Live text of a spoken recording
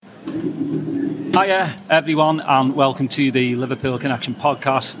Hiya everyone and welcome to the Liverpool Connection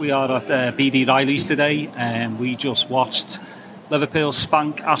podcast. We are at BD Riley's today and we just watched Liverpool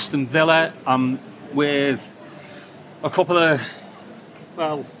spank Aston Villa with a couple of,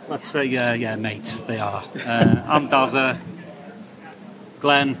 well, let's say, mates they are. I'm Dazza,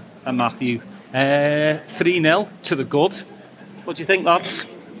 Glenn and Matthew. 3-0 to the good. What do you think, lads?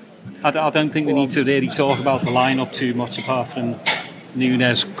 I don't think we need to really talk about the lineup too much apart from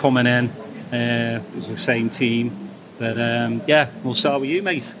Nunes coming in. It was the same team. But we'll start with you,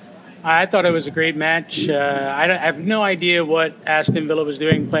 mate. I thought it was a great match. I have no idea what Aston Villa was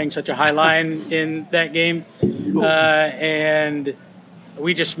doing playing such a high line in that game. And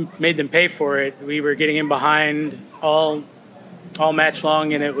we just made them pay for it. We were getting in behind all match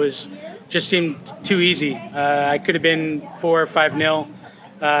long, and it was just seemed too easy. I could have been 4 or 5-0.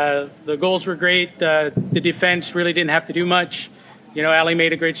 The goals were great. The defense really didn't have to do much. You know, Ali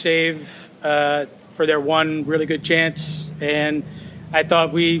made a great save for their one really good chance, and I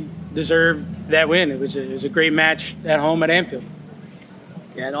thought we deserved that win. It was a great match at home at Anfield.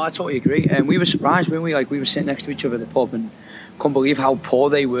 Yeah, no, I totally agree. And we were surprised, weren't we? Like, we were sitting next to each other at the pub and couldn't believe how poor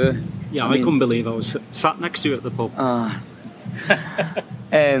they were. Yeah, I couldn't believe I was sat next to you at the pub.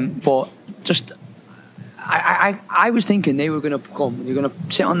 But just, I was thinking they were going to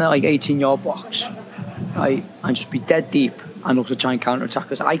sit on their 18-yard box, right, and just be dead deep and look to try and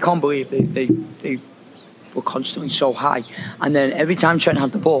counter-attack us. I can't believe they were constantly so high. And then every time Trent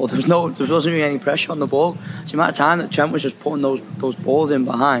had the ball, there wasn't really any pressure on the ball. So the amount of time that Trent was just putting those balls in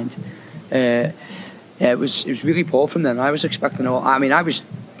behind, it was really poor from them. I was expecting I was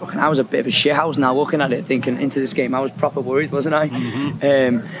a bit of a shithouse now looking at it, thinking into this game. I was proper worried, wasn't I?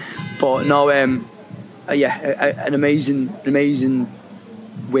 Mm-hmm. But no, an amazing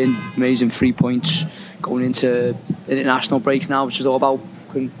win, amazing 3 points going into international breaks now, which is all about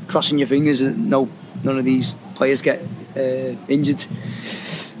crossing your fingers and none of these players get injured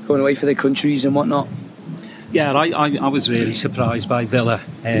going away for their countries and whatnot. Yeah, I was really surprised by Villa.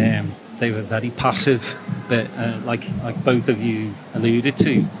 They were very passive, but like both of you alluded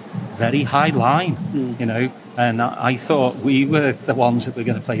to, very high line, you know. And I thought we were the ones that were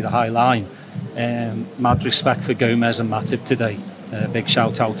going to play the high line. Mad respect for Gomez and Matip today. Big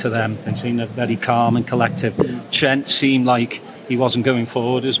shout out to them. They seemed very calm and collective. Trent seemed like he wasn't going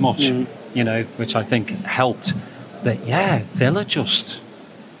forward as much, you know, which I think helped. But yeah, Villa just...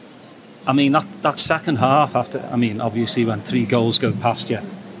 I mean, that second half obviously when 3 goals go past you,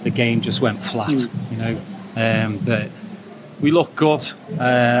 the game just went flat, you know. But we looked good.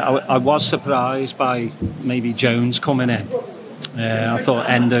 I was surprised by maybe Jones coming in. I thought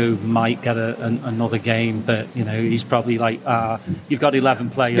Endo might get another game, but you know he's probably like, you've got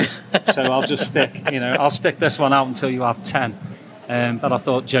 11 players, so I'll just stick this one out until you have 10. But I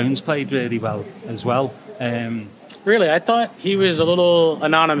thought Jones played really well as well. Really, I thought he was a little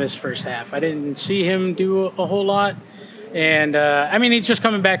anonymous first half. I didn't see him do a whole lot, and he's just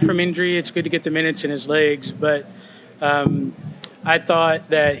coming back from injury. It's good to get the minutes in his legs, but I thought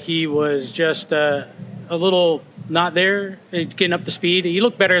that he was just a little not there, getting up to speed. He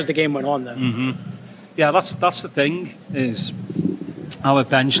looked better as the game went on, though. Mm-hmm. Yeah, that's the thing, is our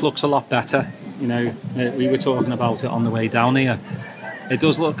bench looks a lot better. You know, we were talking about it on the way down here. It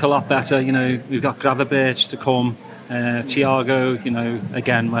does look a lot better. You know, we've got Gravenberch to come, Thiago, you know,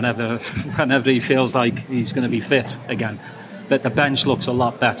 again, whenever he feels like he's going to be fit again. But the bench looks a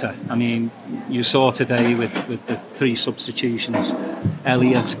lot better. I mean, you saw today with the 3 substitutions,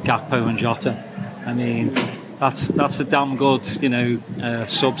 Elliott, Gakpo and Jota. I mean, that's a damn good, you know,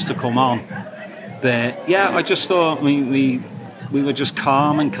 subs to come on. But yeah, I just thought we were just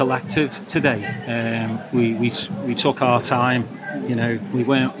calm and collective today. We took our time, you know. We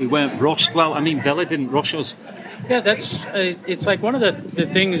weren't rushed. Well, I mean, Villa didn't rush us. Yeah, that's it's like one of the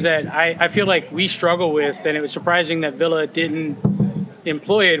things that I feel like we struggle with, and it was surprising that Villa didn't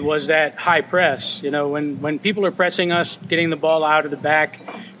employ it, was that high press. You know, when people are pressing us, getting the ball out of the back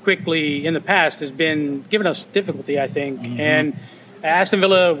quickly in the past has been giving us difficulty, I think. Mm-hmm. And Aston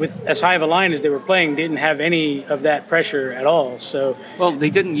Villa, with as high of a line as they were playing, didn't have any of that pressure at all. So, well, they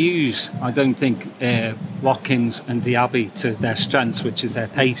didn't use, I don't think, Watkins and Diaby to their strengths, which is their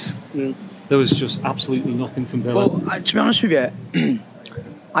pace. There was just absolutely nothing from Villa. Well, to be honest with you,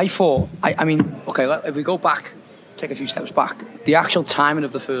 I thought, if we go back, take a few steps back, the actual timing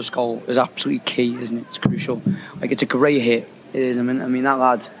of the first goal is absolutely key, isn't it? It's crucial. Like, it's a great hit. It is. I mean, that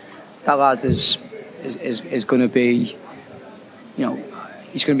lad is going to be, you know,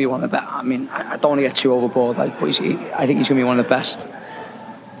 he's going to be one of the best. I mean, I don't want to get too overboard, but I think he's going to be one of the best.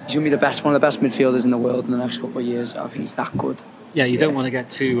 He's going to be one of the best midfielders in the world in the next couple of years. I think he's that good. Yeah, you don't want to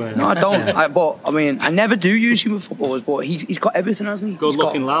get too... No, I don't. I never do usually with footballers, but he's got everything, hasn't he?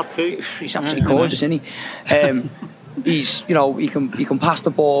 Good-looking lad too. He's absolutely gorgeous, isn't he? He's, he can pass the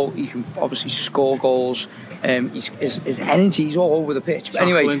ball. He can obviously score goals. His energy, he's all over the pitch. But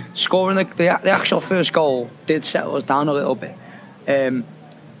anyway, scoring the actual first goal did settle us down a little bit. And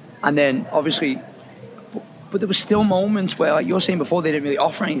then obviously, but there were still moments where, like you were saying before, they didn't really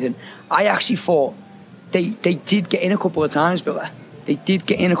offer anything. I actually thought they did get in a couple of times, Villa. They did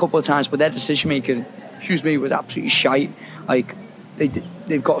get in a couple of times, but their decision making, was absolutely shite. Like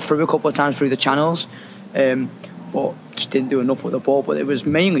they've got through a couple of times through the channels, but just didn't do enough with the ball. But it was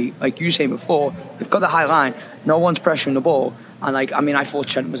mainly, like you were saying before, they've got the high line, no one's pressuring the ball, and I thought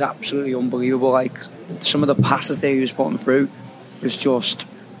Trent was absolutely unbelievable. Like some of the passes there he was putting through was just.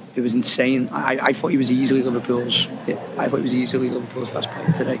 It was insane. I thought he was easily Liverpool's best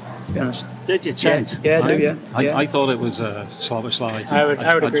player today, to be honest. Did you, Trent? Yeah, I do, yeah. I thought it was a Slide. I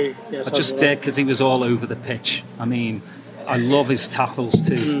would agree. I just did, because he was all over the pitch. I mean, I love his tackles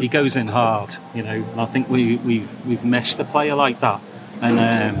too. He goes in hard, and I think we've missed a player like that. And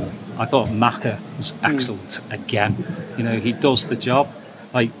I thought Maka was excellent again. He does the job.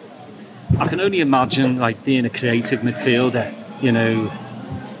 Like, I can only imagine like being a creative midfielder,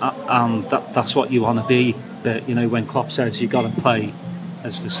 and that's what you want to be. But when Klopp says you got to play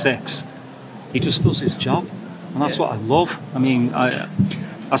as the 6, he just does his job, and that's what I love. I mean,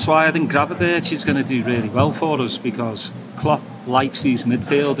 that's why I think Gravenberch is going to do really well for us, because Klopp likes these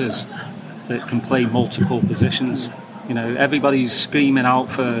midfielders that can play multiple positions. Everybody's screaming out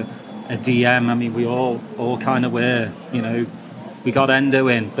for a DM. I mean, we all kind of were. We got Endo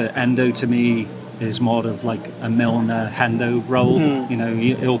in, but Endo to me is more of like a Milner Hendo role.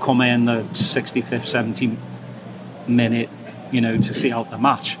 He'll come in the 65th, 70th minute, to see out the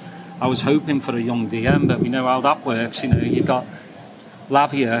match. I was hoping for a young DM, but we know how that works. You've got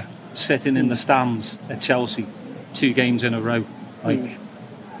Lavia sitting in the stands at Chelsea 2 games in a row,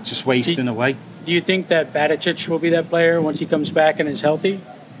 just wasting away. Do you think that Bajcetic will be that player once he comes back and is healthy?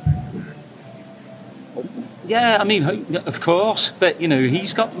 Yeah, I mean, of course, but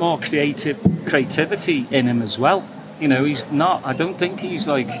he's got more creativity in him as well. He's not. I don't think he's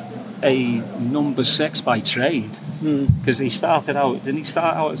like a number 6 by trade, because he started out. Didn't he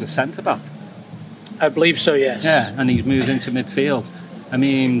start out as a centre back? I believe so. Yes. Yeah, and he's moved into midfield. I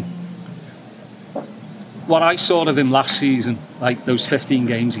mean, what I saw of him last season, like those 15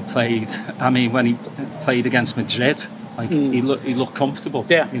 games he played. I mean, when he played against Madrid. He looked comfortable.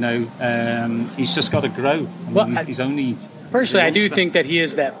 Yeah. He's just got to grow. He's only. Personally, I do think that he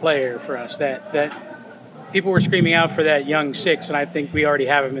is that player for us. That people were screaming out for that young 6, and I think we already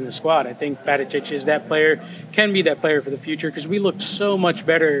have him in the squad. I think Bajcetic is that player, can be that player for the future, because we looked so much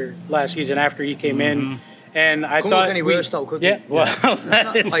better last season after he came in. And I couldn't thought look any worse though, could yeah, well,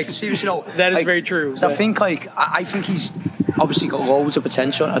 seriously, that is very true. I think he's obviously got loads of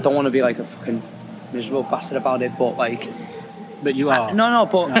potential. I don't want to be like a fucking miserable bastard about it, but you are. No,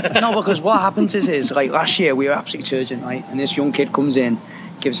 because what happens is like last year we were absolutely turgid, right? And this young kid comes in,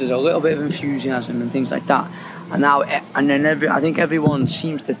 gives us a little bit of enthusiasm and things like that. And now, I think everyone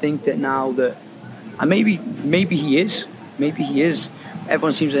seems to think that now that, and maybe he is.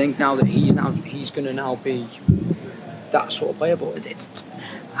 Everyone seems to think now that he's going to now be that sort of player. But it's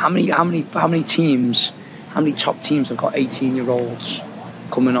how many top teams have got 18-year-olds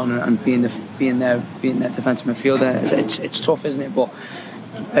coming on and being their defensive midfielder? It's tough, isn't it? But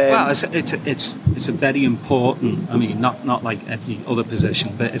well, it's a very important. I mean, not like every other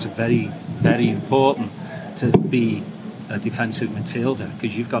position, but it's a very, very important to be a defensive midfielder,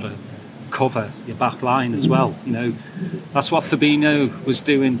 because you've got to cover your back line as well. That's what Fabinho was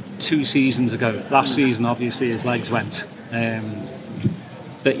doing 2 seasons ago. Last season, obviously, his legs went.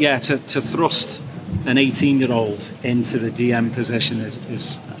 But yeah, to thrust an 18-year-old into the DM position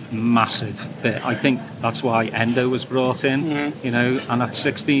is massive. But I think that's why Endo was brought in, and at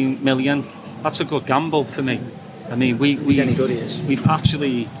 16 million, that's a good gamble for me. I mean, he's any good, he is. We've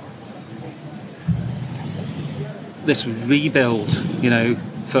actually this rebuild,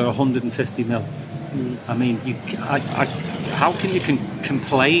 for 150 mil. I mean, how can you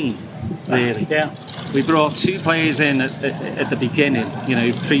complain, really? Yeah. We brought 2 players in at the beginning,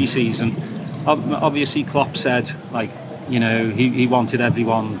 pre-season. Obviously, Klopp said, he wanted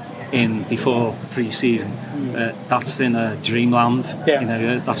everyone in before pre-season. That's in a dreamland.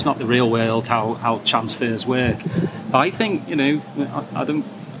 Yeah. That's not the real world, how transfers work. But I think, I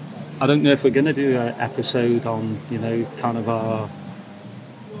don't know if we're going to do an episode on, kind of our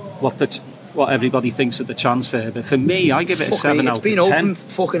what everybody thinks of the transfer. But for me, I give it a 7 out of 10. It's been open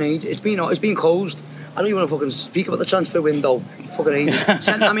fucking age. It's been closed. I don't even want to fucking speak about the transfer window. fucking ages.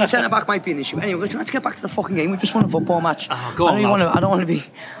 Centre back might be an issue. Anyway, listen, let's get back to the fucking game. We just won a football match. Oh, go on, I don't want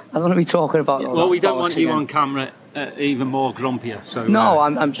to be talking about. Well, we don't want you on camera even more grumpier. So no,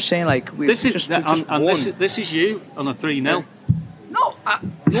 I'm just saying like this is you on a 3-0.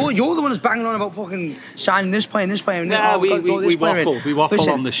 No, you're the one that's banging on about fucking signing this player and this player. No, we waffle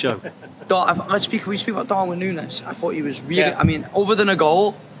on the show. We speak about Darwin Núñez. I thought he was really. Yeah. I mean, other than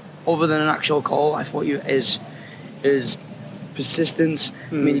an actual goal, I thought his persistence.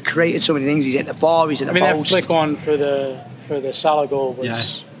 I mean, he created so many things. He's hit the bar. He's hit the post. That flick on for the Salah goal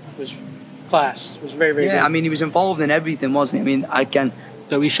was class. It was very, very good. I mean, he was involved in everything, wasn't he? I mean, again.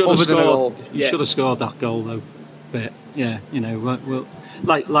 So he should have scored. He should have scored that goal though. But yeah, well,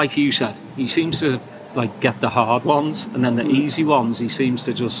 like you said, he seems to like get the hard ones, and then the easy ones he seems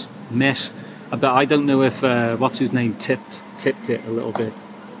to just miss. But I don't know if what's his name tipped it a little bit.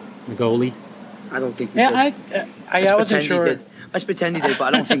 The goalie. I don't think. He did. I wasn't sure. Let's pretend he did, but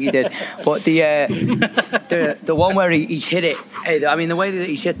I don't think he did. But the one where he's hit it, I mean, the way that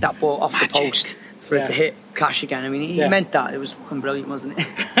he's hit that ball off the post for it to hit Cash again, I mean, he meant that. It was fucking brilliant, wasn't it?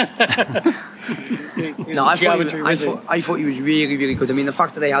 No, I thought he was really, really good. I mean, the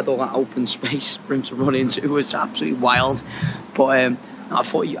fact that they had all that open space for him to run into was absolutely wild. But I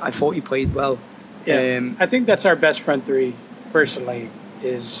thought he played well. Yeah. I think that's our best front three, personally,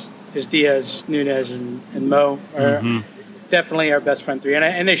 is Diaz, Núñez, and Mo are definitely our best front three.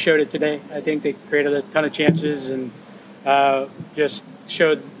 And they showed it today. I think they created a ton of chances and just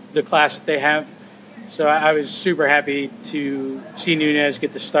showed the class that they have. So I was super happy to see Núñez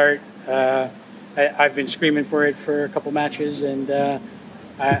get the start. I've been screaming for it for a couple matches, and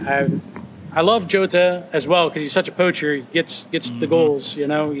I love Jota as well because he's such a poacher. He gets the goals,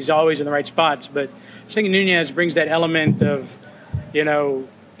 He's always in the right spots. But I think Núñez brings that element of,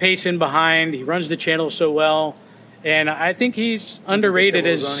 pace in behind. He runs the channel so well. And I think he's underrated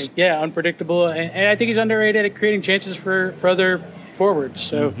as, unpredictable. And I think he's underrated at creating chances for other forwards.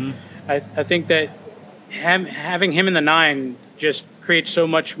 So I think that having him in the 9 just creates so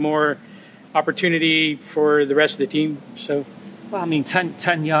much more opportunity for the rest of the team. So, well, I mean,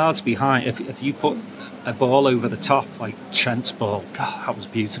 10 yards behind, if you put a ball over the top, like Trent's ball, God, that was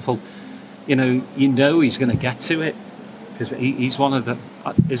beautiful. You know he's going to get to it because he's one of the,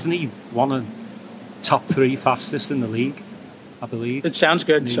 isn't he one of top 3 fastest in the league, I believe. It sounds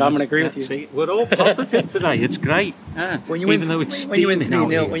good, so I'm going to agree with you. See, we're all positive today. It's great. Yeah. Even though it's steaming out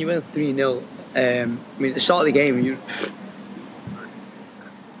here. When you win 3-0, I mean, at the start of the game,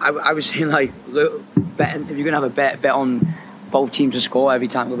 I was saying like, betting, if you're going to have a bet on both teams to score every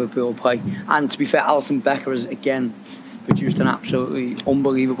time Liverpool play. And to be fair, Alisson Becker has again produced an absolutely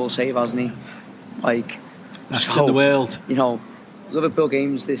unbelievable save, hasn't he? Like, best in the world. Liverpool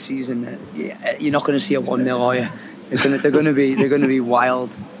games this season, you're not going to see a 1-0, are you? They're going to be wild.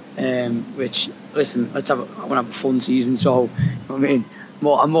 Which, listen, I want to have a fun season. So, I mean,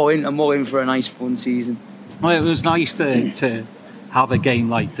 I'm more in for a nice fun season. Well, it was nice to have a game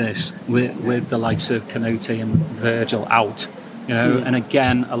like this with the likes of Kanouté and Virgil out, And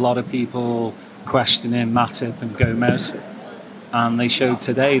again, a lot of people questioning Matip and Gomez, and they showed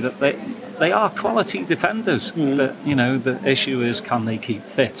today that they are quality defenders. But the issue is, can they keep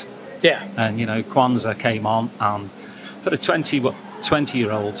fit? Yeah. And Kwanzaa came on, and for a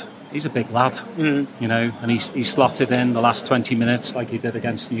 20-year-old, he's a big lad. And he slotted in the last 20 minutes like he did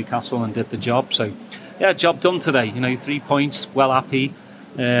against Newcastle and did the job. So, yeah, job done today. 3 points, well happy.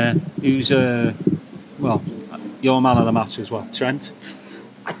 Who's your man of the match as well, Trent?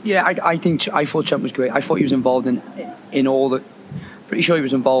 Yeah, I thought Trent was great. I thought he was involved in all the. Pretty sure he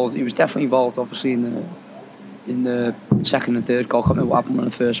was involved. He was definitely involved, obviously, in the second and third goal. I can't remember what happened on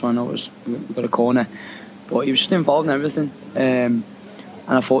the first one. We got a corner, but he was just involved in everything. And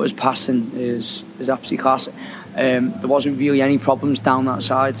I thought his passing is absolutely class. There wasn't really any problems down that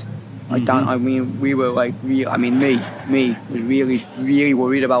side. We were like, me was really, really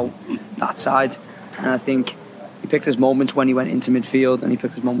worried about that side, and I think he picked his moments when he went into midfield, and he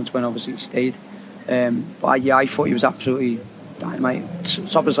picked his moments when obviously he stayed. But I thought he was absolutely dynamite.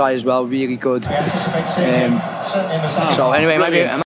 Szoboszlai as well, really good. So anyway, maybe.